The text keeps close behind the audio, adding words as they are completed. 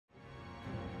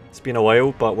It's been a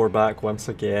while, but we're back once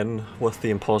again with the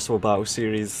Impossible Battle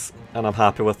series, and I'm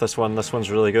happy with this one. This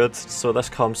one's really good. So this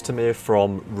comes to me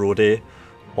from Rody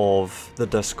of the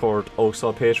Discord, also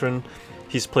a patron.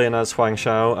 He's playing as Huang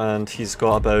Shao, and he's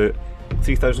got about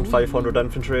 3,500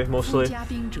 infantry, mostly,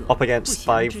 up against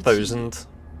 5,000.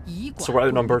 So we're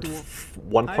outnumbered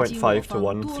 1.5 to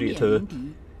 1, 3 to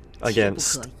 2,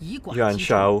 against Yuan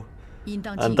Shao,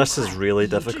 and this is really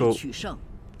difficult.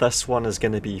 This one is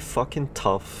going to be fucking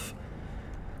tough.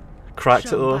 Cracked it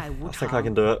though, I think I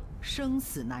can do it.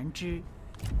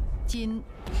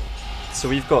 So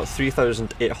we've got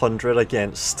 3,800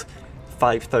 against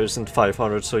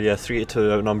 5,500, so yeah, 3 to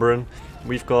 2 outnumbering.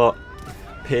 We've got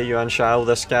Pei Yuanshao.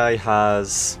 This guy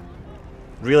has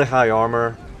really high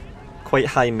armour, quite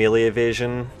high melee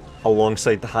evasion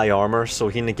alongside the high armour, so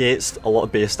he negates a lot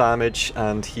of base damage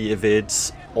and he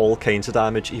evades all kinds of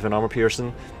damage, even armour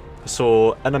piercing.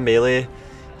 So in a melee,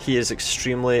 he is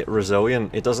extremely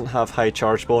resilient. He doesn't have high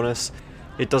charge bonus,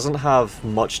 he doesn't have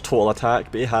much total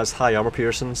attack, but he has high armour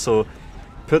piercing, so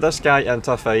put this guy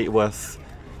into a fight with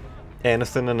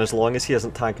anything, and as long as he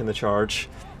isn't tanking the charge,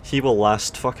 he will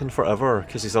last fucking forever,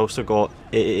 because he's also got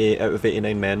 88 out of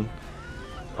 89 men,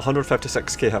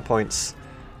 156k hit points.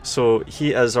 So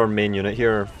he is our main unit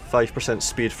here, 5%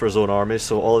 speed for his own army,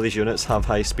 so all of these units have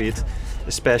high speed,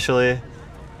 especially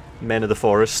Men of the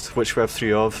Forest, which we have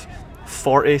 3 of.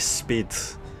 40 speed,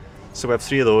 so we have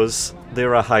 3 of those.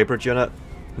 They're a hybrid unit,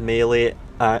 melee,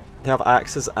 they have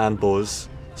axes and bows,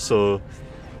 so,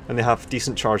 and they have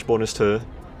decent charge bonus too.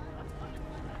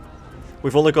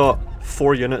 We've only got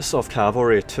 4 units of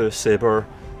cavalry, 2 sabre,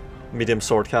 medium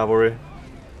sword cavalry,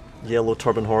 Yellow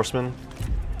Turban horsemen,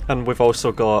 and we've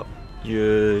also got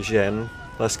Yu Zhen.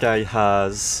 This guy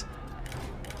has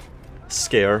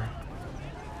scare,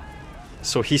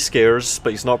 so he scares,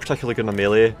 but he's not particularly good in a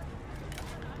melee.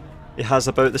 He has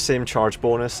about the same charge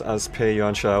bonus as Pei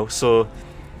Yuanshao, so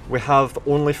we have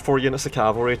only 4 units of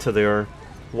cavalry to their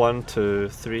 1, 2,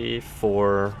 3,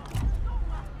 4,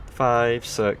 5,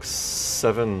 6,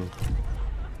 7,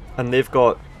 and they've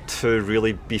got 2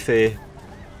 really beefy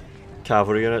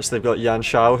cavalry units. They've got Yuan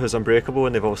Shao, who's unbreakable,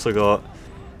 and they've also got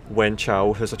Yuan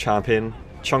Shao, who's a champion.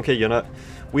 Chunky unit.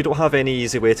 We don't have any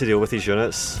easy way to deal with these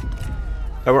units.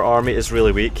 Our army is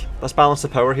really weak. Let's balance the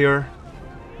power here.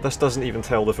 This doesn't even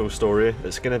tell the full story.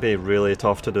 It's going to be really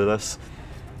tough to do this.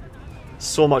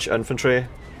 So much infantry,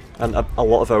 and a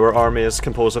lot of our army is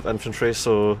composed of infantry,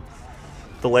 so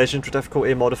the legendary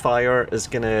difficulty modifier is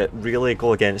going to really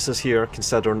go against us here,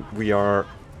 considering we are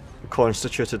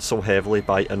constituted so heavily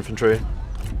by infantry.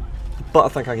 But I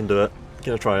think I can do it. I'm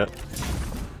going to try it.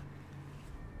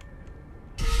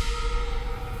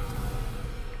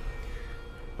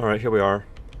 Alright, here we are.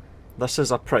 This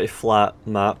is a pretty flat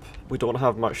map. We don't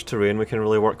have much terrain we can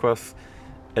really work with.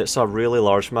 It's a really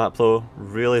large map though,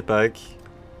 really big.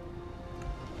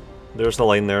 There's the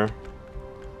line there.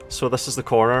 So this is the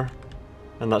corner,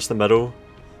 and that's the middle.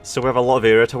 So we have a lot of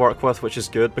area to work with, which is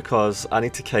good because I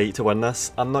need to kite to win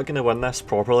this. I'm not going to win this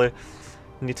properly.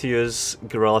 I need to use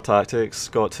guerrilla tactics,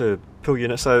 got to pull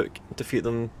units out, defeat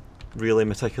them really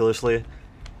meticulously,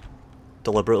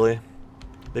 deliberately.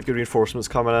 They've got reinforcements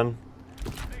coming in.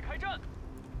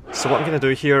 So what I'm going to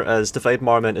do here is divide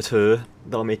my army into 2,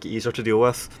 that'll make it easier to deal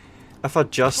with. If I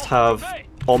just have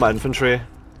all my infantry,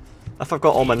 if I've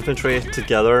got all my infantry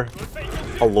together,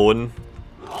 alone,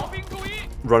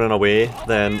 running away,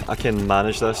 then I can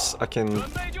manage this. I can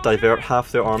divert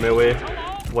half their army away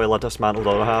while I dismantle the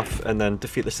other half, and then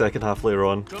defeat the second half later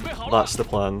on. That's the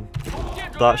plan.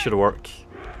 That should work.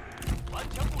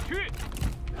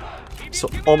 So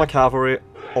all my cavalry,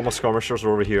 all my skirmishers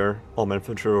are over here, all my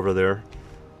infantry are over there.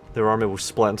 Their army will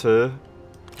split in 2.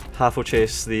 Half will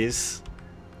chase these,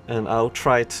 and I'll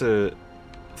try to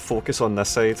focus on this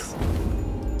side.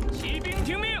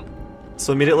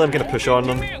 So immediately I'm going to push on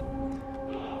them.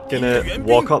 Gonna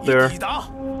walk up there.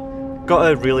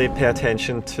 Gotta really pay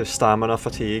attention to stamina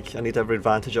fatigue. I need every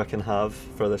advantage I can have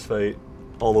for this fight,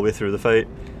 all the way through the fight.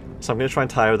 So I'm gonna try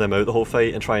and tire them out the whole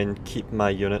fight and try and keep my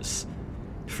units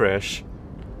fresh,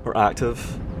 or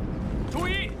active.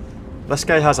 This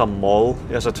guy has a maul,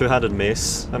 he has a 2-handed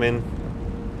mace,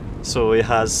 so he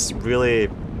has really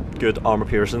good armor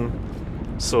piercing.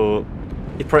 So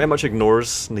he pretty much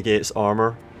negates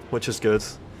armor, which is good.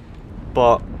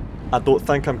 But I don't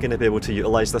think I'm going to be able to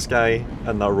utilise this guy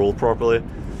in that role properly.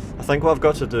 I think what I've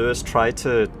got to do is try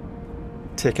to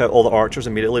take out all the archers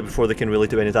immediately before they can really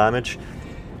do any damage.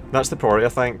 That's the priority, I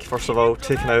think. First of all,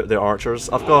 taking out the archers.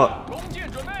 I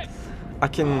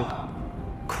can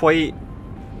quite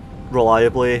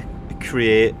reliably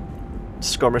create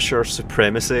skirmisher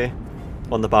supremacy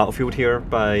on the battlefield here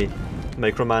by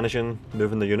micromanaging,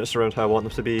 moving the units around how I want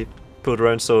them to be pulled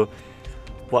around. So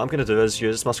what I'm going to do is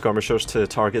use my skirmishers to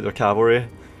target their cavalry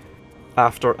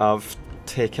after I've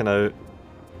taken out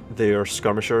their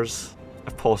skirmishers,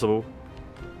 if possible.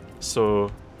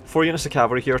 So 4 units of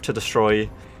cavalry here to destroy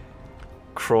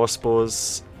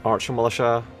crossbows, archer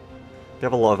militia. They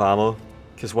have a lot of ammo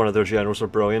because one of their generals are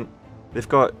brilliant. They've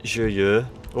got Zhu Yu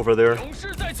over there.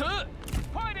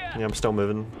 Yeah, I'm still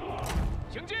moving.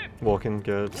 Walking,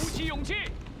 good.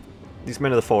 These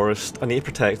men of the forest, I need to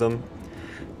protect them.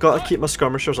 Got to keep my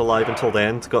skirmishers alive until the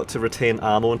end. Got to retain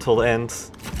ammo until the end.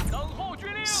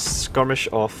 Skirmish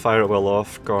off, fire at will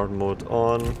off, guard mode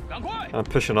on. And I'm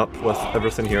pushing up with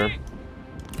everything here.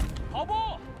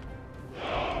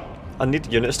 I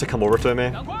need units to come over to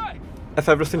me. If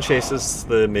everything chases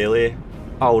the melee,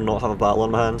 I will not have a battle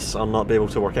on my hands. I'll not be able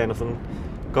to work anything.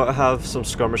 Got to have some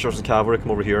skirmishers and cavalry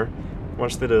come over here.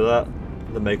 Once they do that,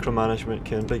 the micromanagement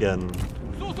can begin.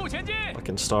 I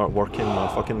can start working my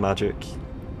fucking magic.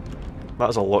 That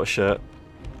is a lot of shit.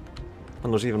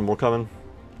 And there's even more coming.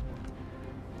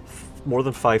 More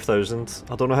than 5,000.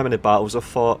 I don't know how many battles I've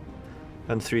fought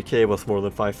in 3K with more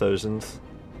than 5,000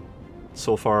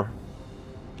 so far.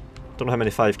 Don't know how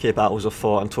many 5K battles I've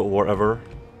fought in Total War ever.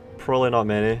 Probably not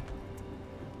many.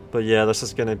 But yeah, this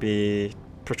is gonna be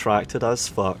protracted as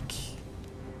fuck.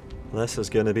 This is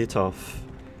gonna be tough.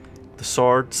 The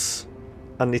swords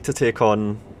I need to take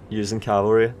on using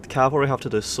cavalry. The cavalry have to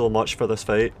do so much for this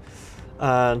fight,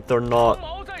 and they're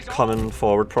not coming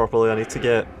forward properly. I need to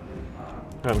get...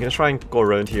 I'm gonna try and go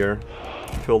around here,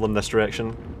 pull them this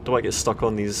direction. Don't want to get stuck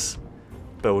on these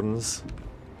buildings.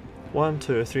 1,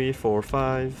 2, 3, 4,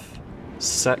 5,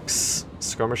 6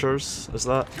 skirmishers, is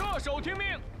that?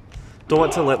 Don't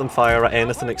want to let them fire at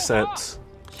anything except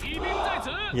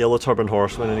Yellow Turban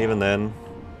horsemen, and even then,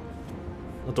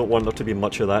 I don't want there to be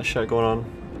much of that shit going on.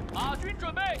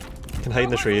 Can hide in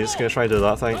the trees, gonna try and do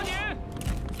that, I think.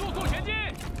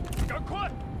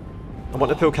 I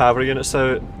want to pull cavalry units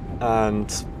out and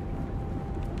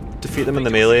defeat them in the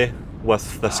melee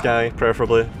with this guy,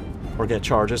 preferably, or get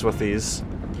charges with these.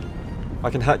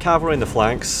 I can hit cavalry in the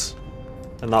flanks,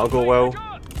 and that'll go well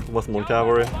with more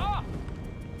cavalry.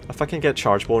 If I can get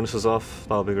charge bonuses off,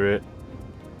 that'll be great.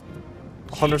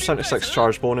 176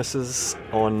 charge bonuses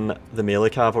on the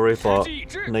melee cavalry, but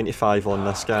 95 on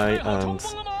this guy, and...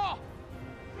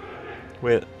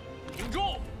 wait.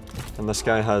 And this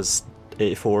guy has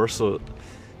 84, so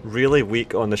really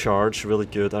weak on the charge, really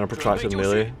good, and a protracted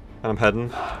melee, and I'm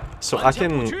hidden. So I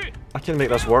can make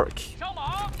this work.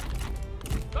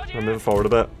 I'm moving forward a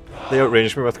bit. They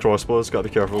outranged me with crossbows, gotta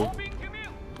be careful.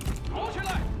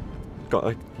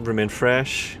 Gotta remain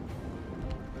fresh.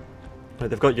 Right,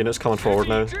 they've got units coming forward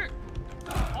now. They've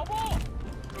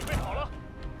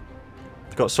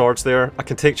got swords there. I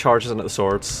can take charges into the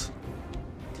swords.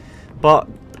 But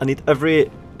I need every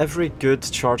good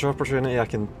charge opportunity I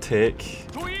can take.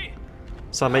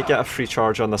 So I might get a free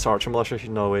charge on this archer militia.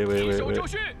 No, wait. Maybe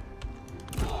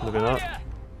not.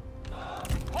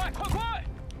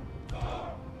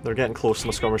 They're getting close to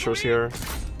my skirmishers here.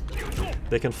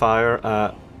 They can fire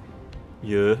at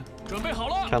you.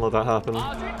 Can't let that happen.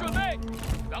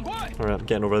 Alright, I'm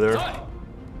getting over there.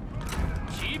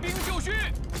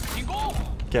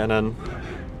 Getting in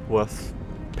with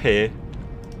Pei.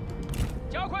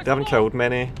 They haven't killed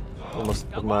many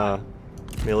of my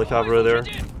melee cavalry there.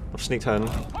 I've sneaked in.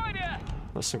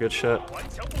 That's some good shit.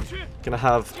 Gonna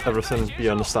have everything be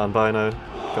on the standby now.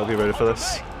 Gotta be ready for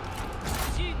this.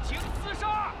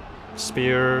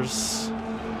 Spears.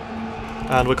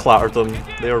 And we clattered them.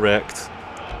 They are wrecked.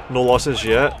 No losses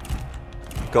yet.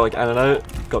 Gotta get in and out.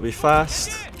 Gotta be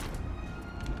fast.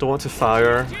 Don't want to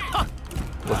fire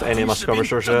with any of my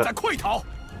skirmishers yet.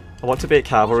 I want to bait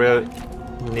cavalry out.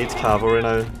 Need cavalry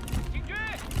now.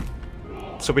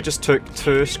 So we just took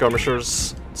 2 skirmish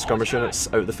units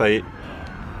out of the fight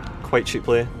quite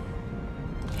cheaply.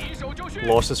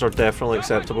 Losses are definitely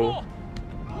acceptable.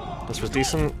 This was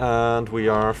decent, and we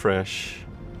are fresh.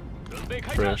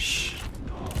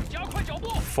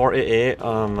 48,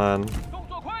 oh man.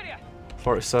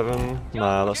 47,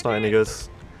 nah, that's not any good.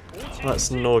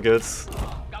 That's no good.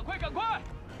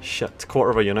 Shit,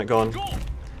 quarter of a unit gone.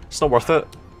 It's not worth it.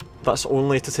 That's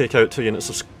only to take out 2 units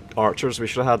of archers. We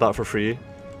should have had that for free.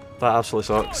 That absolutely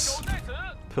sucks.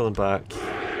 Pulling back.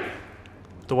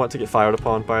 Don't want to get fired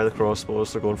upon by the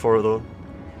crossbows. They're going for it though.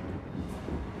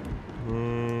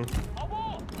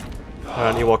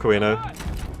 I need to walk away now.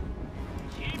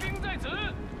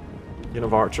 Unit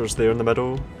of archers there in the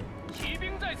middle.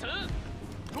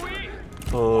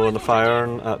 Oh, and the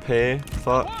firing at Pei.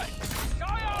 Fuck.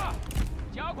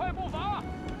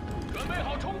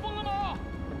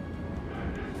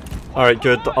 Alright,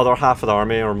 good. The other half of the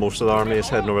army, or most of the army, is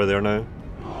heading over there now.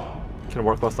 Can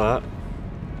work with that.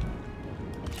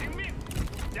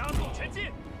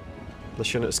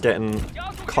 This unit's getting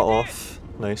cut off.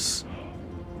 Nice.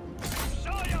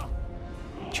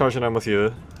 Charging in with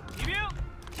you.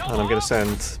 And I'm gonna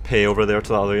send Pei over there to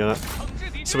the other unit.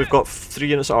 So we've got 3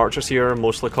 units of archers here,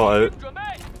 mostly caught out.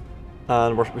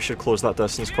 And we should close that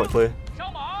distance quickly.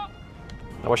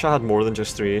 I wish I had more than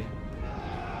just 3.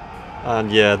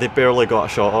 And yeah, they barely got a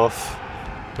shot off.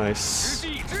 Nice.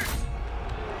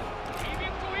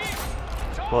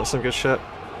 Well, that's some good shit.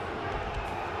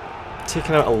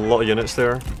 Taking out a lot of units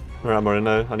there. Where am I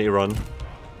now? I need to run.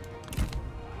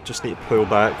 Just need to pull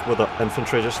back with the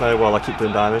infantry just now while I keep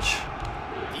doing damage.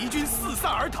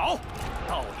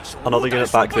 Another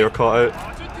unit back there caught out.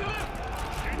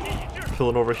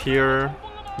 Pulling over here.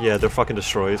 Yeah, they're fucking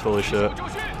destroyed, holy shit.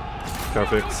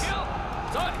 Perfect.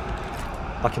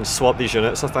 I can swap these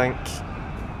units, I think.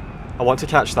 I want to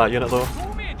catch that unit though.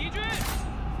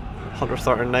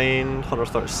 139,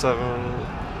 137.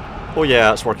 Oh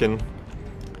yeah, it's working.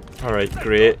 Alright,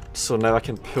 great. So now I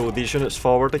can pull these units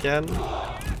forward again.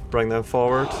 Bring them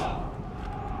forward. Come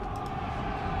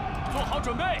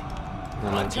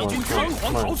on, come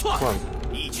on, come on.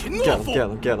 Get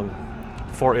them, get them.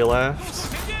 40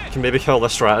 left. Can maybe kill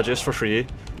this strategist for free.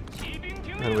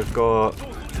 And we've got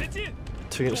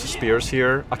 2 units of spears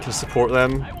here. I can support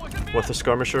them with the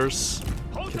skirmishers.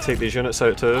 Can take these units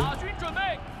out too.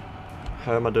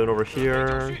 How am I doing over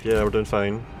here? Yeah, we're doing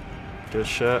fine. Good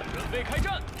shit.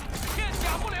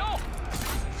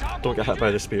 Don't get hit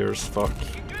by the spears, fuck.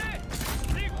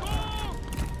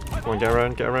 Come on, get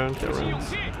around, get around, get around.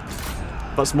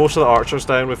 That's most of the archers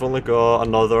down. We've only got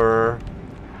another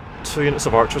 2 units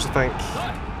of archers, I think.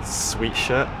 Sweet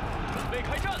shit.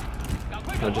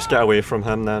 No, just get away from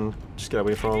him then. Just get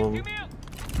away from him.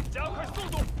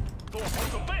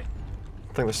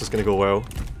 I think this is gonna go well.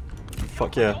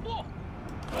 Fuck yeah.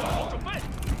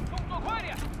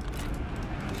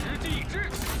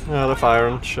 Oh, they're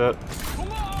firing. Shit.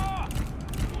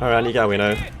 Alright, I need to get away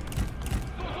now.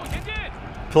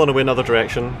 Pulling away another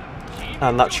direction.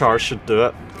 And that charge should do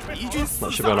it.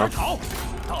 That should be enough.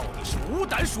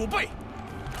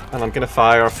 And I'm gonna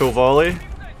fire a full volley.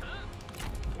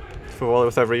 Full volley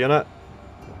with every unit.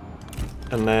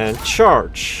 And then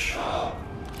charge.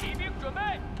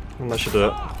 And that should do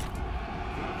it.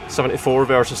 74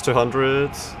 versus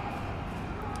 200.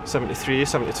 73,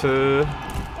 72.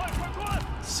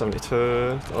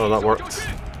 72. Oh, that worked.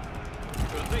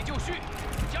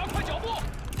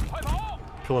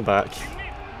 Pulling back.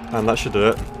 And that should do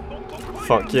it.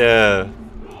 Fuck yeah.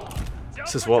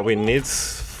 This is what we need.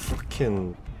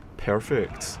 Fucking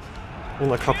perfect.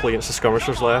 Only a couple of units of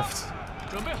skirmishers left.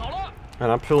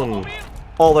 And I'm pulling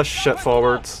all this shit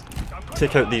forward.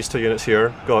 Take out these 2 units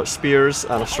here. Got spears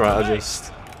and a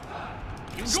strategist.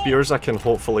 Spears I can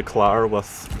hopefully clatter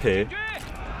with Pei.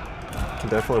 Can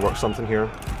definitely work something here.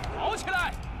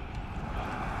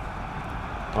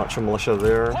 Archer militia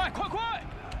there.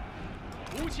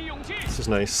 This is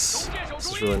nice.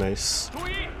 This is really nice.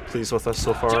 Pleased with this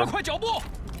so far.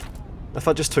 If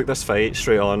I just took this fight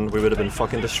straight on, we would have been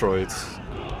fucking destroyed.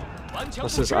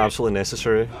 This is absolutely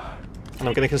necessary. And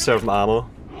I'm gonna conserve my ammo.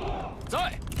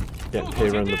 Getting Pei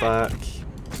around the back.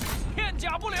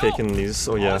 Taking these.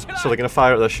 Oh yeah. So they're gonna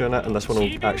fire at this unit and this one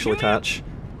will actually catch.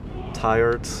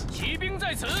 Tired.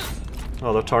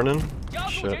 Oh, they're turning.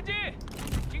 Shit.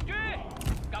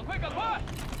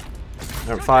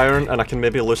 They're firing and I can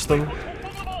maybe loose them.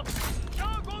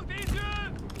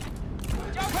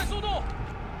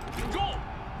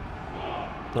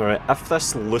 Alright, if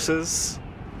this looses,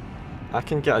 I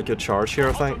can get a good charge here,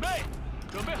 I think.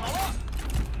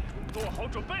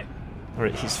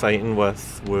 Alright, he's fighting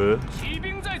with Wu.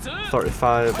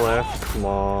 35 left, come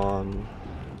on.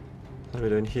 What are we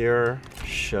doing here?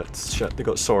 Shit, shit, they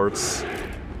got swords.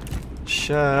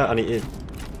 Shit, I need to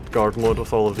guard mode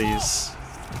with all of these.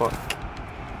 Fuck.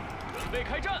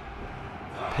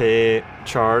 Pei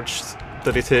charged.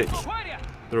 Did he take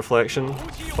the reflection?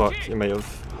 Fuck, he might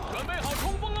have.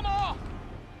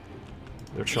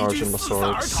 They're charging my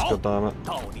swords, god damn it.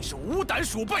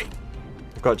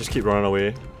 I've got to just keep running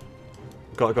away.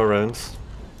 Got to go around.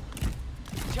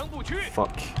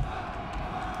 Fuck.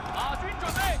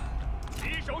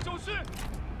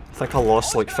 I think I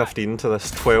lost like 15 to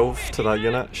this 12 to that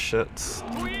unit. Shit.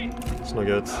 It's no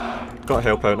good. Got to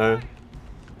help out now.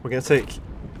 We're gonna take...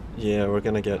 Yeah, we're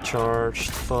gonna get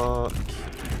charged. Fuck.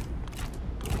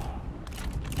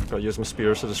 Got to use my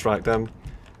spears to distract them.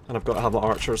 And I've got to have my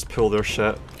archers pull their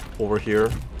shit over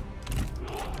here.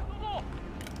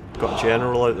 Got a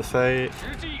general out the fight.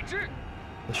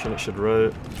 This unit should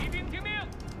route.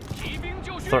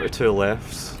 32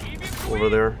 left over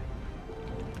there.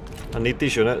 I need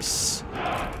these units.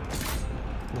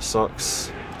 This sucks.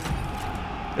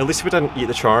 At least we didn't eat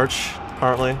the charge,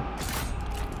 apparently.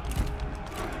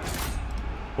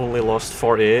 Only lost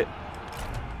 48.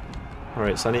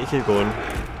 Alright, so I need to keep going.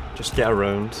 Just get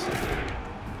around.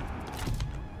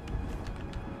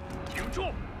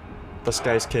 This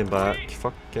guy's came back.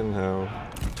 Fucking hell.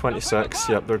 26,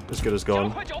 yep, they're as good as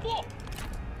gone.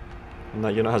 And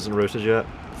that unit hasn't routed yet.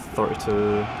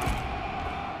 32.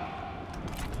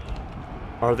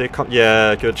 Are they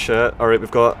yeah, good shit. Alright,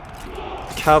 we've got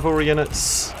cavalry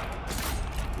units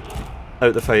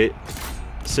out the fight.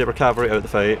 Saber cavalry out the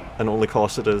fight, and only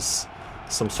costed us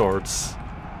some swords.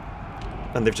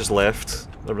 And they've just left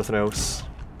everything else.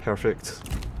 Perfect.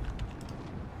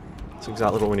 That's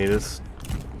exactly what we needed.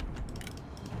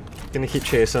 Gonna keep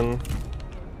chasing.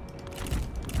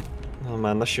 Oh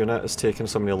man, this unit is taking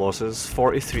so many losses.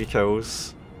 43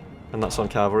 kills, and that's on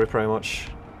cavalry pretty much.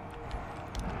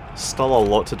 Still a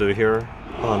lot to do here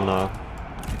on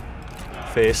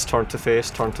face, turn to face,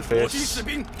 turn to face.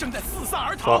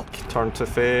 Fuck, turn to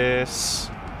face.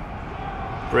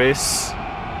 Brace.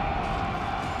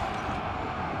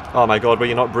 Oh my god, were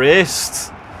you not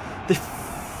braced? They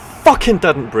fucking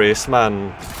didn't brace,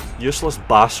 man. Useless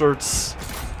bastards.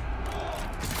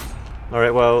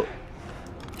 Alright, well,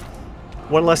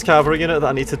 one less cavalry unit that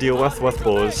I need to deal with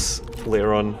bows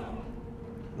later on.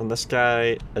 And this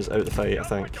guy is out the fight, I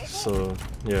think. So,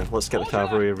 yeah, let's get the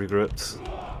cavalry regrouped.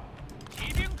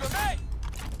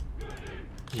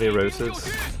 They routed.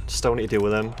 Still need to deal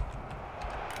with them.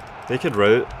 They could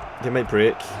rout. They might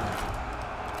break.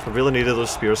 I really needed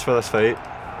those spears for this fight.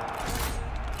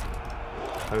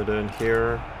 How are we doing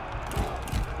here?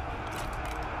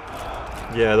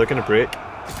 Yeah, they're gonna break.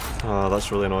 Oh,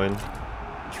 that's really annoying.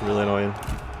 It's really annoying.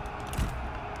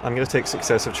 I'm gonna take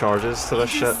successive charges to this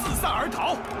shit.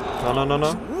 No, no, no,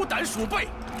 no.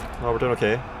 Oh, we're doing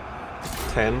okay.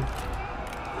 10.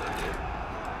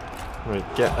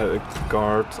 Right, get out of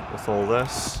guard with all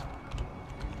this.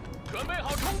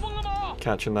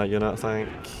 Catching that unit, I think.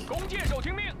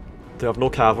 They have no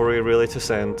cavalry really to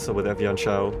send with Yuan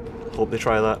Shao. Hope they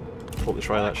try that. Hope they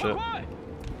try that shit.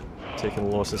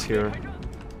 Taking losses here.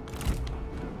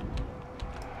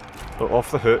 They're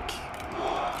off the hook.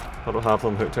 I don't have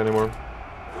them hooked anymore.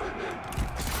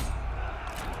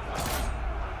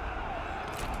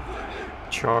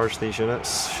 Charge these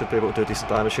units. Should be able to do decent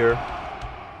damage here.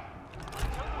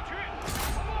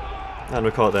 And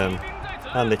we caught them.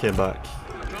 And they came back.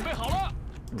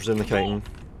 Resume the kiting.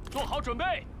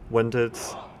 Winded.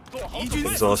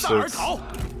 Exhausted.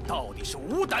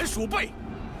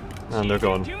 And they're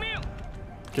gone.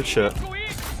 Good shit.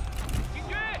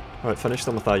 Alright, finish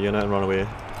them with that unit and run away.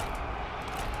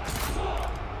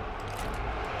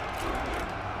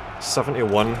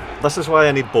 71. This is why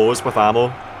I need bows with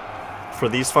ammo. For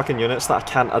these fucking units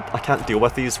that I can't deal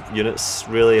with these units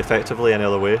really effectively any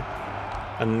other way.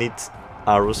 I need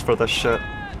arrows for this shit.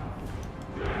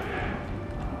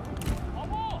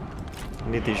 I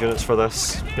need these units for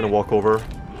this. Gonna walk over.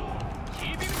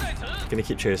 Gonna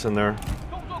keep chasing there.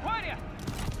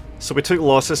 So we took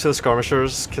losses to the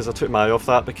skirmishers because I took my off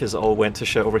that because it all went to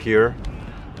shit over here.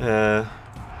 I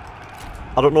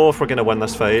don't know if we're gonna win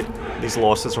this fight. These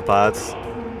losses are bad.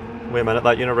 Wait a minute,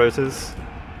 that unit routed.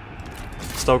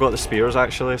 Still got the spears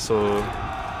actually, so...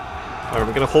 Alright,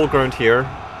 we're gonna hold ground here.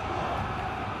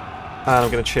 And I'm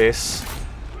gonna chase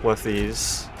with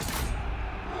these.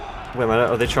 Wait a minute,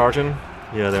 are they charging?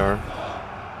 Yeah, they are.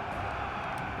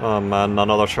 Oh man,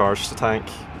 another charge to tank.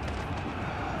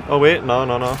 Oh wait, no,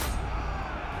 no, no.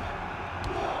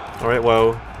 Alright,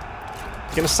 well...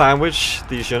 I'm gonna sandwich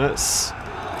these units.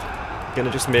 Gonna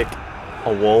just make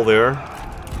a wall there.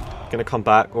 Gonna come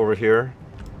back over here.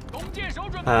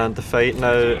 And the fight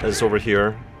now is over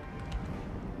here.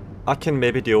 I can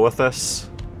maybe deal with this.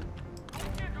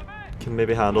 Can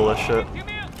maybe handle this shit.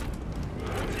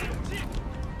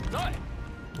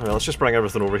 Alright, let's just bring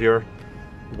everything over here.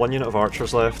 One unit of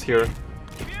archers left here.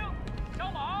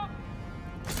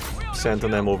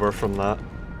 Sending them over from that.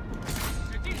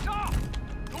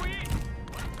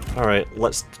 Alright,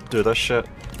 let's do this shit.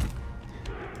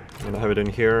 I don't know how we're doing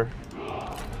here.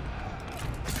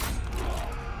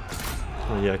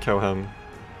 Oh yeah, kill him.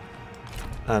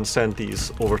 And send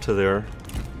these over to there.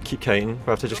 Keep kiting. We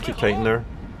have to just keep kiting there.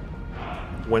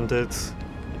 Winded.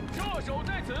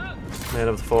 Men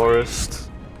of the forest.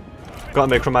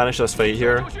 Gotta micromanage this fight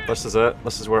here. This is it.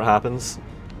 This is where it happens.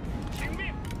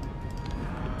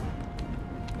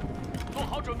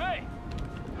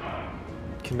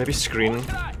 Can maybe screen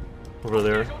over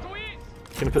there.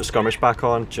 Gonna put skirmish back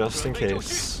on just in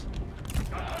case.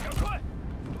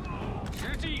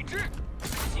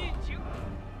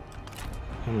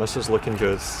 And this is looking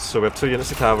good. So we have 2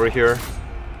 units of cavalry here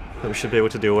that we should be able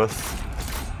to deal with.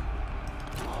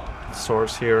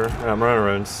 Swords here. I'm running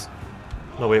around.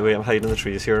 No, wait, I'm hiding in the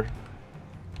trees here.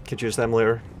 Could use them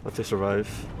later if they survive.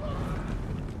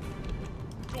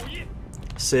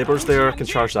 Sabres there, I can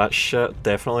charge that shit,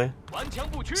 definitely.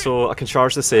 So I can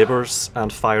charge the sabres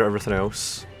and fire everything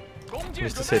else. I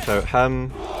need to take out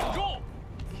him.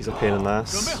 He's a pain in the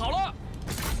ass.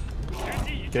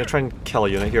 Gonna try and kill a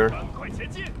unit here.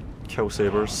 Kill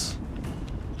sabres.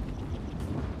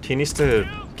 He needs to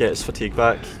get his fatigue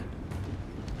back.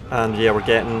 And yeah, we're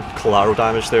getting collateral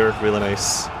damage there, really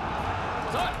nice.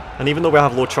 And even though we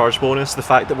have low charge bonus, the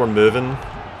fact that we're moving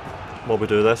while we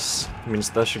do this means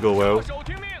this should go well.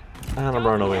 And I'm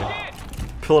running away.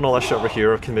 Pulling all this shit over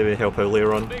here can maybe help out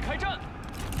later on.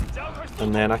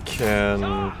 And then I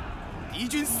can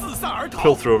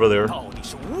pull through over there.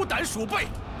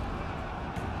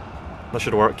 That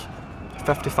should work.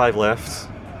 55 left.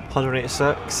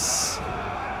 186.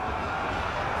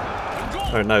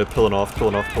 Alright, now pulling off.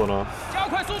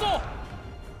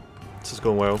 This is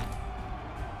going well.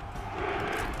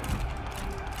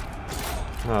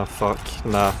 Ah, fuck.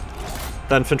 Nah.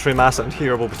 The infantry mass in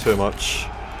here will be too much.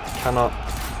 Cannot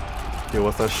deal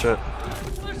with this shit.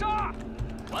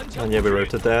 And yeah, we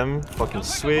routed them. Fucking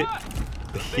sweet.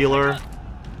 The healer,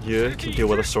 you can deal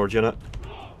with a sword unit.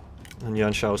 And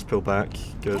Yuan Shao's pulled back.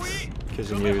 Good. Because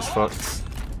he knew he was fucked.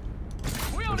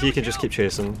 And he can just keep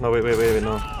chasing. No, wait,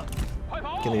 no.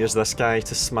 Gonna use this guy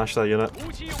to smash that unit.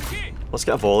 Let's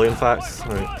get a volley, in fact.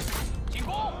 Right.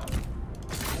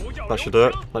 That should do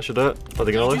it. Are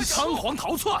they gonna lose?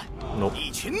 Nope.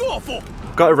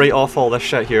 Got to write off all this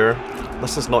shit here.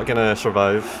 This is not gonna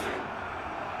survive.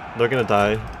 They're gonna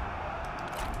die.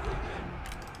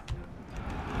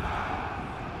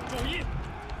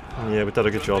 And yeah, we did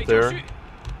a good job there.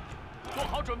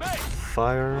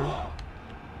 Fire.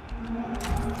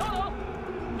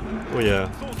 Oh yeah.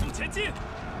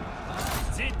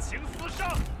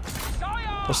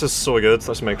 This is so good,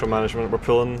 this micromanagement.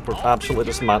 We're absolutely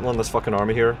dismantling this fucking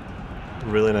army here.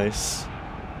 Really nice.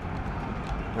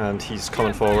 And he's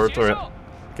coming forward. Alright.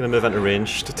 Gonna move into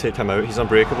range to take him out. He's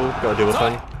unbreakable, gotta deal with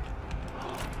him.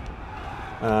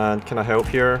 And can I help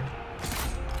here?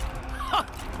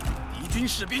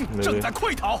 Maybe.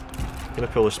 Gonna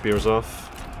pull the spears off.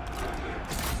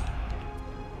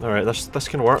 Alright, this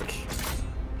can work.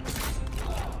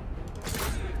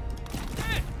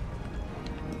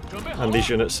 And these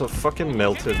units have fucking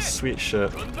melted, sweet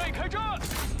shit.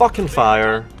 Fucking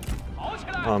fire!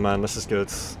 Oh man, this is good.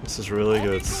 This is really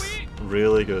good.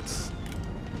 Really good.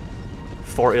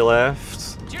 40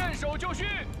 left.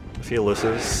 If he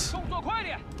loses.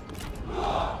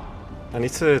 I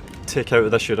need to take out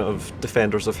this unit of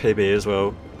defenders of Hebei as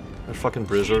well. They're fucking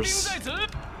bruisers.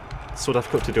 So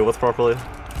difficult to deal with properly.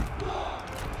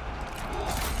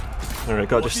 Alright,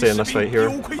 gotta just stay in this fight here.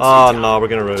 Oh no, we're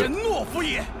gonna rout.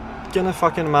 Gonna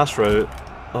fucking mass rout.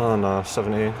 Oh no,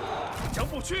 70.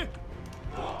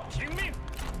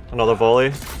 Another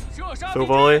volley. Full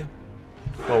volley.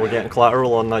 Well, we're getting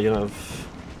collateral on that unit of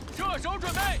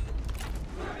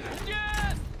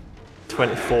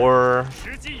 24.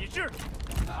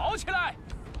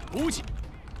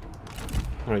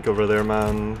 Alright, go over there,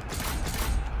 man.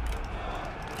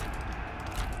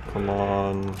 Come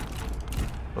on.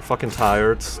 They're fucking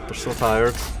tired. They're so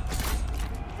tired.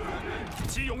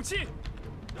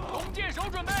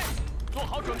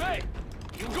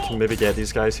 Can maybe get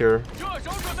these guys here.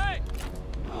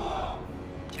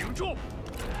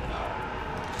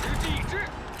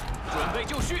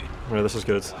 Alright, this is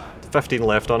good. 15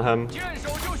 left on him.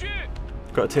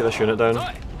 Got to take this unit down.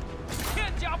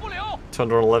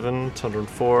 211,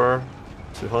 204,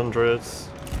 200.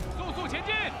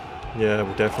 Yeah,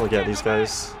 we'll definitely get these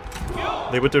guys.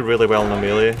 They would do really well in the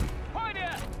melee.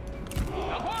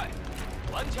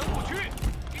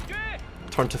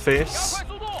 Turn to face.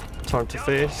 Turn to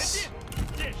face.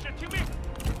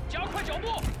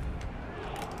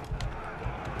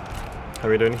 How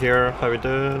are we doing here? How are we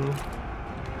doing?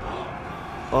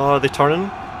 Oh, are they turning?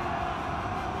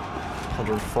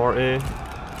 140.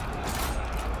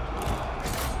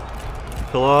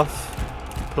 Pull off.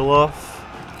 Pull off.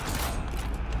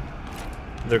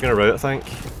 They're gonna rout, I think.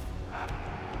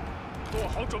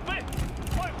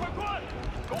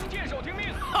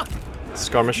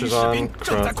 Skirmish is on.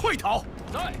 Crap.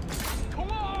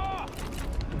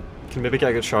 Can maybe get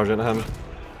a good charge into him.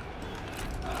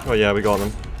 Oh yeah, we got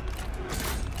them.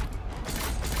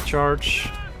 Charge.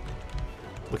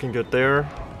 Looking good there.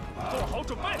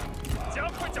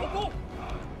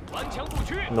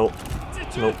 Nope.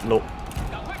 Nope, nope.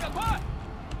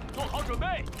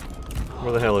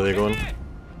 Where the hell are they going?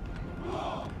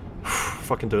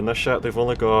 Fucking doing this shit. They've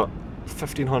only got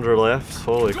 1,500 left.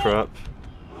 Holy crap.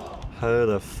 How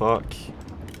the fuck?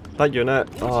 That unit,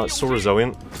 oh, it's so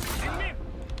resilient.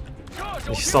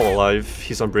 He's still alive.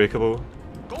 He's unbreakable.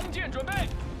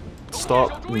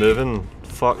 Stop moving.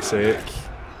 Fuck's sake.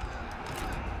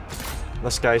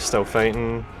 This guy's still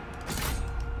fighting.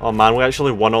 Oh man, we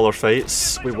actually won all our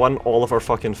fights. We won all of our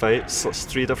fucking fights. That's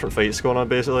 3 different fights going on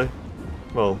basically.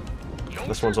 Well,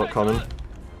 this one's not coming.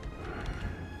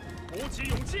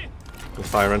 Go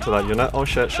fire into that unit. Oh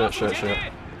shit, shit, shit, shit.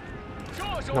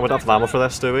 No, we don't have ammo for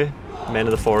this, do we? Men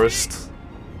of the forest.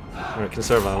 Alright,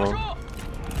 conserve ammo.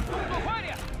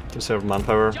 Conserve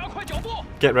manpower.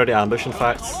 Get ready to ambush, in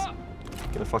fact.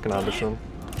 Gonna fucking ambush them.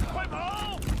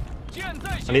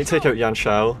 I need to take out Yuan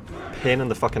Shao. Pain in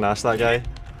the fucking ass, that guy.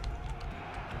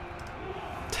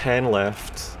 10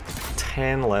 left.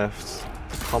 10 left.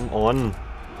 Come on.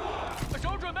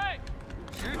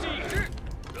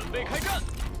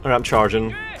 Alright, I'm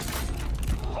charging.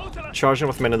 Charging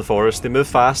with men in the forest. They move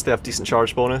fast, they have decent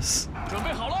charge bonus.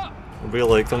 I really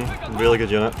like them. Really good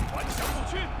unit.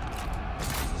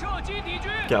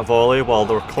 Get a volley while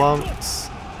they're clumped.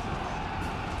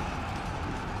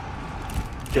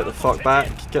 Get the fuck back.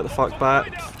 Get the fuck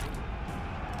back.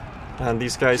 And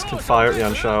these guys can fire at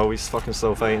Yuan Shao. He's fucking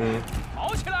still fighting.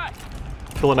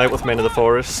 Pulling out with men of the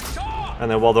forest. And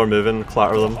then while they're moving,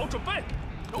 clatter them.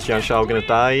 Is Yuan Shao gonna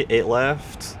die? 8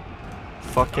 left.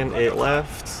 Fucking 8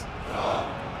 left.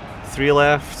 3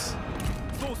 left.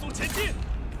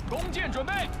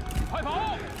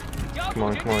 Come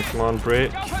on, come on, come on,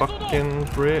 break. Fucking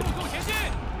break.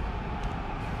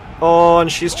 Oh,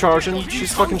 and she's charging.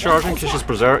 She's fucking charging because she's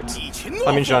berserked.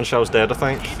 That means Yuan Shao's dead, I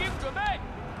think.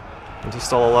 And he's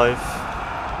still alive.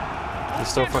 He's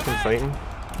still fucking fighting.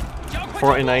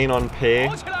 49 on Pei.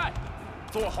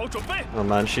 Oh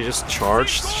man, she just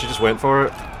charged. She just went for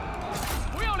it.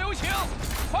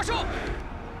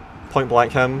 Point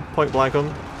blank him. Point blank him.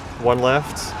 1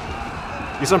 left.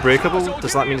 He's unbreakable.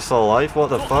 Does that mean he's still alive? What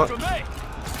the fuck?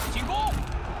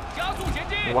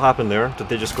 What happened there? Did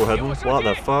they just go hidden? What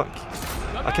the fuck?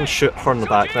 I can shoot her in the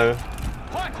back now.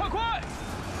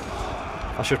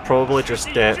 I should probably just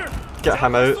get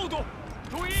him out.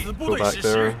 Go back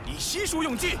there.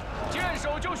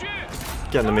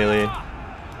 Get in the melee.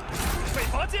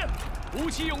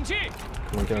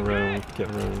 Come on, get around, get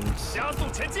around.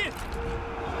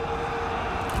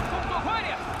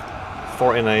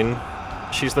 49.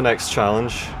 She's the next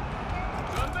challenge.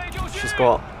 She's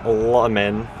got a lot of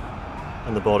men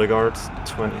and the bodyguard.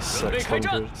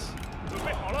 2,600.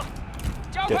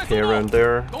 Get Pei around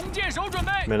there.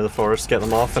 Men of the forest, get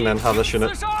them off, and then have this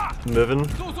unit moving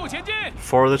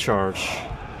for the charge.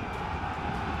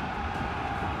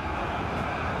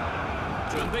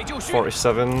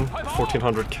 47,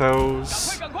 1,400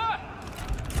 kills.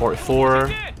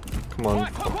 44. Come on,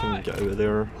 fucking get out of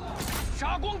there.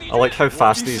 I like how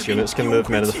fast these units can move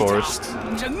men of the forest.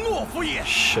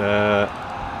 Shit.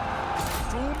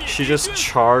 She just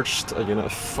charged a unit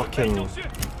of fucking...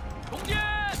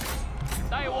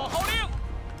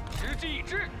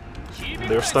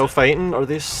 They're still fighting? Are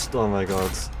they oh my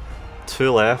god.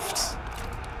 2 left.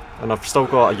 And I've still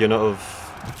got a unit of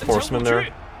horsemen there.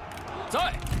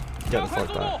 Get the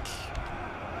fuck back.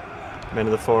 Men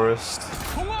of the forest.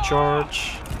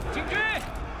 Charge.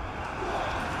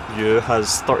 Yu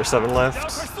has 37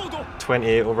 left.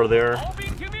 28 over there.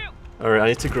 Alright, I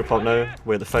need to group up now.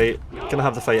 Wait, the fight. Gonna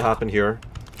have the fight happen here.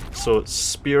 So it's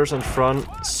spears in front,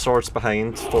 swords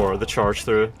behind for the charge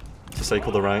through to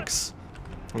cycle the ranks.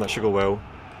 And that should go well.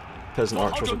 Peasant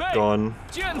archers are gone.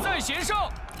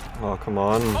 Oh, come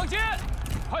on.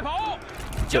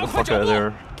 Get the fuck out of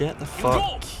there. Get the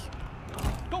fuck.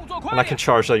 And I can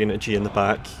charge that unit G in the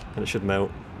back, and it should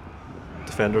melt.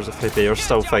 Defenders of Pei are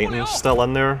still fighting, still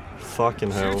in there.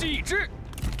 Fucking hell.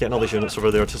 Getting all these units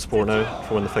over there to support now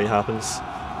for when the fight happens.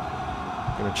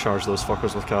 I'm gonna charge those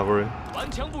fuckers with cavalry.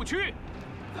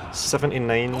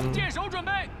 79.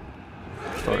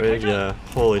 30, yeah.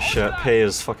 Holy shit, Pei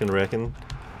is fucking wrecking.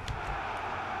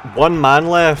 1 man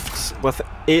left with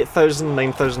 8,000,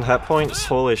 9,000 hit points.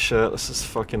 Holy shit, this is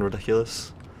fucking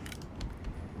ridiculous.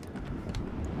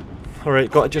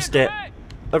 Alright, gotta just get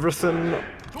everything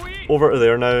over to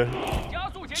there now.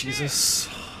 Jesus.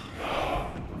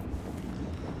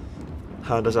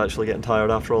 Hand is actually getting tired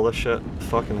after all this shit.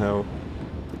 Fucking hell.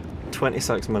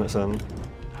 26 minutes in.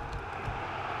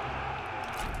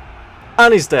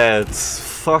 And he's dead!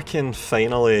 Fucking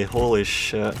finally, holy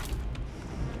shit.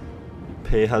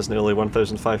 Pei has nearly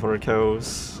 1,500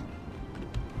 kills.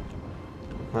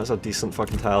 That's a decent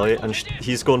fucking tally. And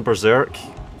he's going berserk.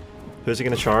 Who's he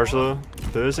gonna charge though?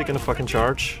 Who is he gonna fucking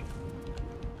charge?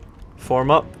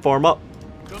 Form up, form up,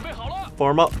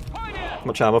 form up. How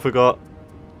much ammo have we got?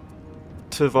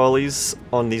 2 volleys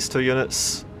on these 2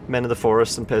 units. Men of the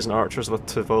Forest and Peasant Archers with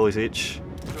 2 volleys each.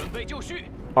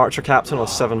 Archer Captain with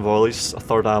 7 volleys, a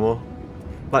third ammo.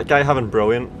 That guy having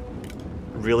Brilliant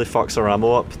really fucks our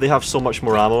ammo up. They have so much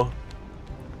more ammo.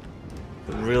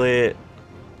 It really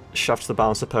shifts the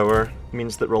balance of power.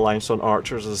 Means that reliance on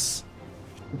archers is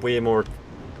way more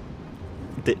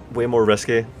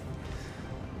risky.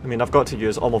 I mean, I've got to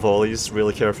use all my volleys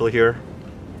really carefully here.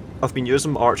 I've been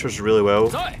using archers really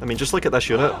well. I mean, just look at this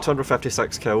unit,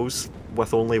 256 kills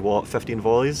with only, what, 15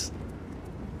 volleys?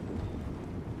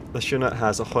 This unit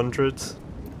has 100.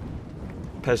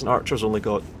 Peasant Archers only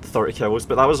got 30 kills,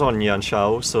 but that was on Yuan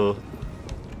Shao, so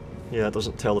yeah, it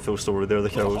doesn't tell the full story there,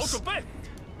 the kills.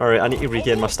 Alright, I need to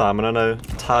regain my stamina now.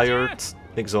 Tired,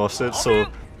 exhausted, so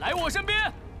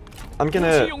I'm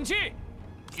gonna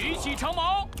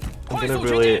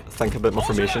really think about my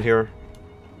formation here.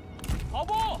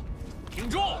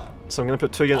 So I'm gonna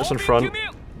put 2 units in front,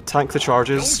 tank the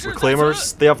charges,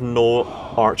 reclaimers. They have no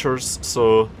archers,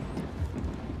 so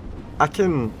I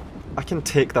can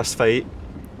take this fight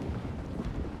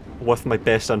with my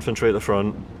best infantry at the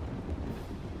front.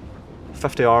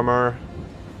 50 armor,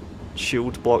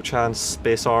 shield block chance,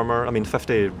 base armor. I mean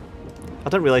 50. I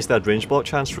didn't realise they had range block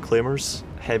chance for claimers.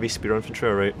 Heavy spear infantry,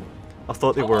 alright. I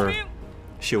thought they were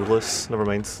shieldless, never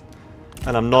mind.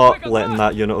 And I'm not letting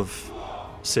that unit of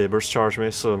sabres charge me,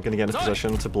 so I'm going to get in a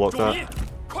position to block that.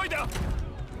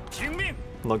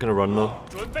 I'm not going to run though.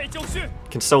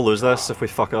 Can still lose this if we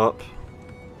fuck it up.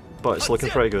 But it's looking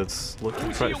pretty good.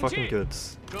 Looking pretty fucking good.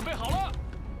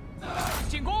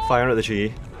 Firing at the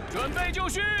G.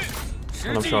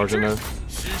 And I'm charging now.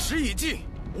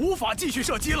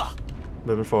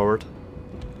 Moving forward.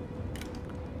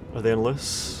 Are they in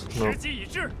loose? No.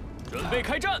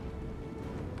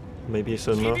 Maybe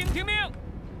soon though.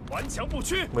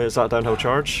 Wait, is that a downhill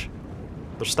charge?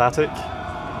 They're static.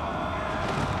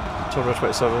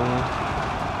 227.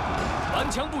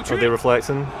 Are they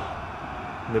reflecting?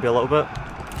 Maybe a little bit?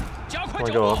 Come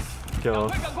on, go off. Get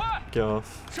off. Get off.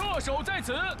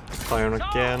 Firing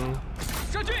again.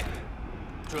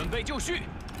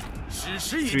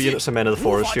 3 units of Men of the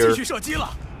Forest here.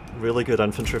 Really good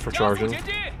infantry for charging. I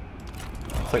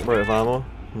think we're out of ammo.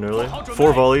 Nearly.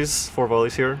 4 volleys. 4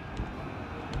 volleys here.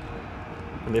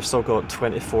 And they've still got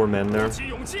 24 men there.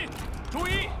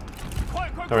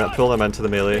 Alright, pull them into the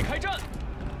melee.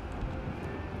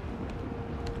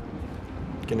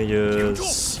 Gonna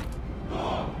use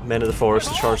Men of the Forest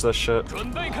to charge this shit.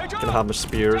 Gonna have my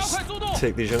spears.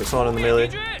 Take these units on in the melee.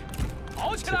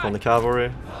 Take on the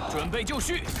cavalry.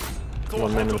 Come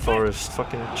on, Men of the Forest,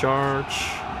 fucking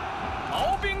charge.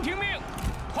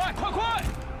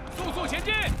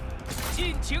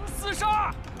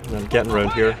 And then getting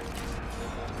around here.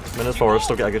 Men of the Forest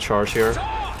still get a good charge here.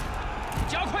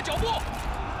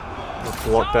 We'll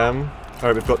block them.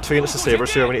 Alright, we've got 2 units of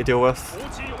sabres here we need to deal with.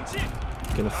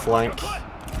 Gonna flank.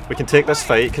 We can take this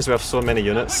fight because we have so many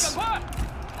units.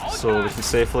 So we can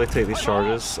safely take these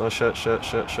charges. Oh shit, shit,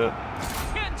 shit, shit.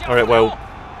 Alright, well,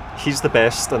 he's the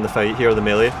best in the fight here, the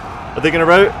melee. Are they gonna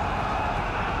rout?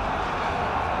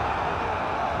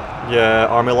 Yeah,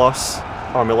 army loss.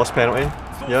 Army loss penalty.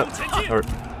 Yep.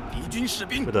 We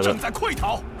did it.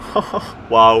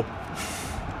 Wow.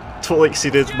 Totally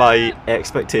exceeded my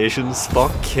expectations.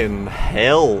 Fucking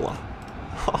hell.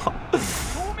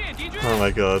 Oh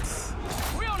my god.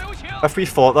 If we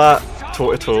fought that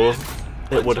toe to toe,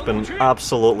 it would have been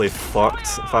absolutely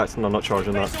fucked. In fact, no, I'm not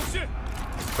charging that.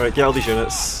 Right, get all these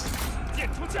units.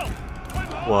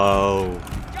 Wow.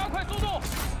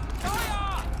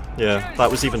 Yeah, that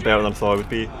was even better than I thought it would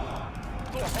be.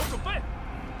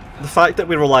 The fact that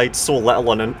we relied so little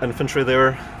on infantry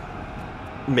there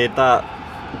made that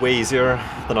way easier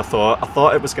than I thought. I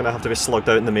thought it was going to have to be slugged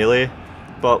out in the melee,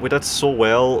 but we did so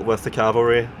well with the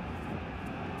cavalry,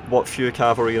 what few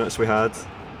cavalry units we had,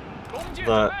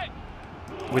 that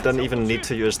we didn't even need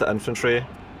to use the infantry,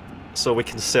 so we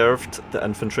conserved the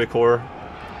infantry corps.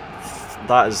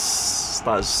 That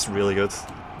is really good.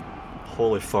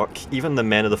 Holy fuck. Even the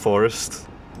Men of the Forest,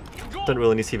 didn't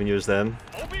really need to even use them.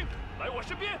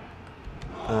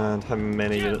 And how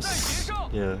many units?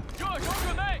 Yeah.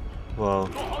 Wow.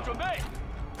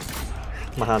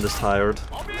 My hand is tired.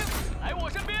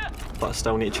 But I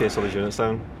still need to chase all these units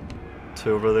down.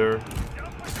 2 over there.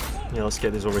 Yeah, let's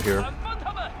get these over here.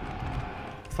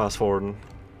 Fast forwarding.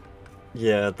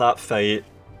 Yeah, that fight,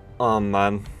 Oh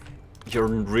man, you're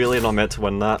really not meant to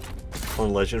win that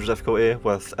on Legendary difficulty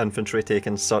with infantry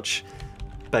taking such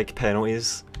big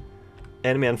penalties.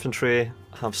 Enemy infantry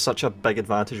have such a big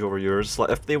advantage over yours.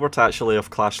 Like, if they were to actually have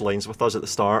clashed lines with us at the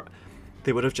start,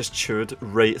 they would have just chewed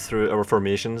right through our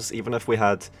formations, even if we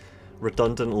had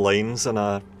redundant lines in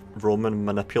a Roman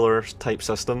manipular type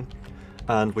system,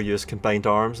 and we used combined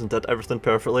arms and did everything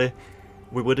perfectly,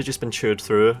 we would have just been chewed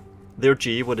through. Their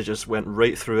G would have just went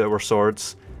right through our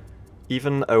swords.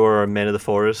 Even our Men of the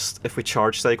Forest, if we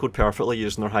charge cycled perfectly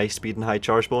using their high speed and high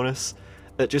charge bonus,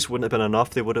 it just wouldn't have been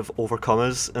enough. They would have overcome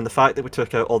us, and the fact that we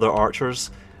took out all their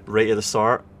archers right at the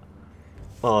start,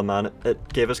 oh man,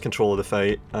 it gave us control of the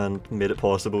fight and made it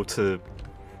possible to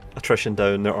attrition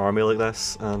down their army like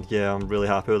this, and yeah, I'm really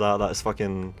happy with that. That is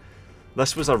fucking...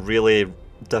 This was a really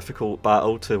difficult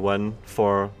battle to win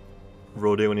for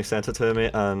Rody when he sent it to me,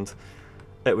 and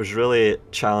it was really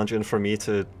challenging for me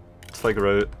to figure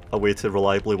out a way to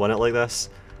reliably win it like this,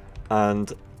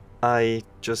 and I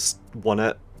just won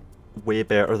it way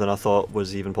better than I thought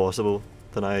was even possible,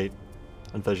 than I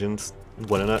envisioned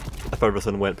winning it if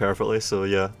everything went perfectly, so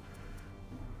yeah.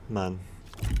 Man.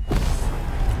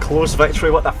 Close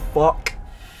victory, what the fuck?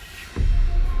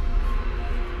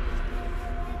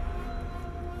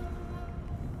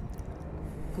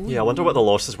 Yeah, I wonder what the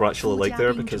losses were actually like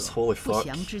there, because holy fuck,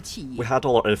 we had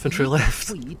all our infantry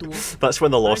left. That's when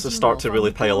the losses start to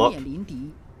really pile up.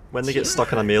 When they get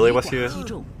stuck in a melee with you.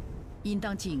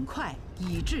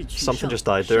 Something just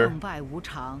died there.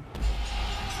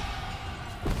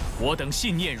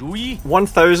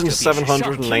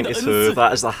 1,792,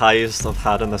 that is the highest I've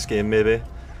had in this game maybe.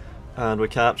 And we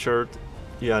captured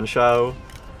Yuan Shao.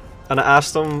 And I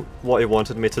asked him what he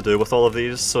wanted me to do with all of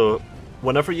these, so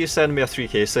whenever you send me a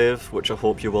 3k save, which I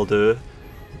hope you will do,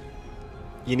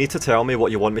 you need to tell me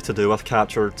what you want me to do with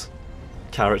captured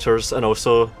characters, and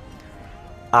also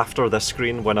after this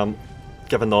screen when I'm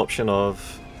given the option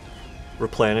of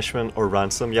replenishment or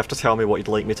ransom, you have to tell me what you'd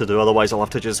like me to do, otherwise I'll have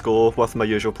to just go with my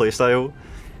usual playstyle.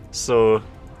 So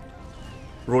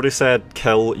Rody said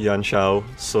kill Yuan Shao,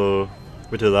 so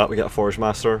we do that, we get a Forge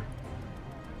Master.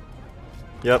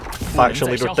 Yep, faction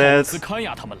leader dead.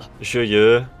 Zhu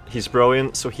Yu, he's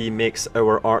brilliant, so he makes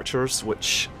our archers,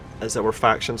 which is our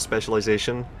faction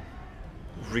specialization,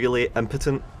 really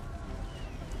impotent.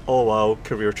 Oh wow,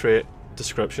 career trait,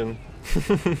 description,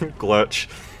 glitch.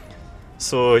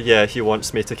 So yeah, he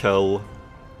wants me to kill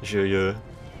Zhu Yu,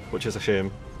 which is a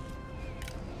shame.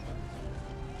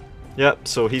 Yep,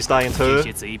 so he's dying too,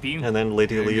 and then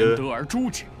Lady Liu,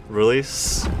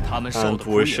 release, and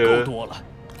Wushu,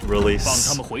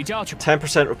 release.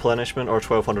 10% replenishment or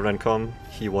 1200 income.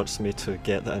 He wants me to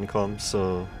get the income,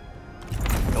 so...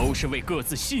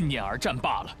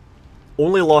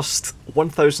 Only lost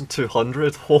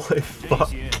 1,200, holy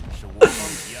fuck.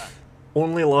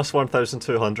 Only lost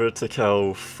 1,200 to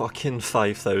kill fucking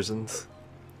 5,000.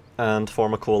 And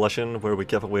form a coalition where we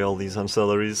give away all these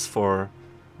ancillaries for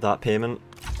that payment.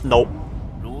 Nope.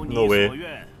 No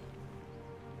way.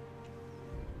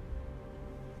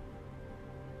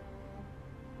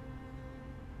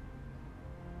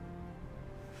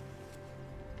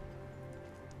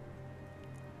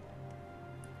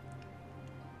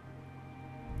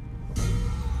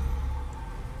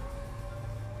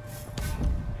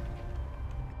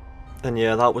 And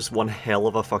yeah, that was one hell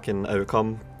of a fucking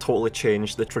outcome. Totally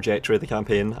changed the trajectory of the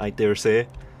campaign, I dare say.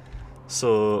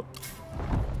 So,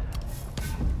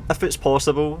 if it's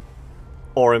possible,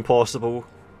 or impossible,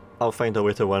 I'll find a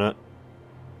way to win it.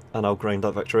 And I'll grind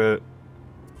that victory out.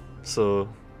 So,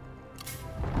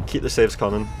 keep the saves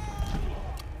coming.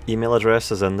 Email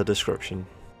address is in the description.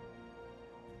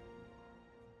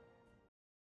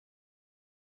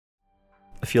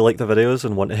 If you like the videos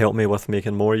and want to help me with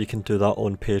making more, you can do that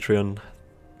on Patreon.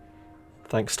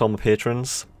 Thanks to all my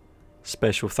patrons.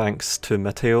 Special thanks to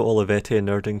Matteo Olivetti,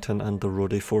 Nerdington and the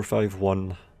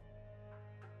Rody451.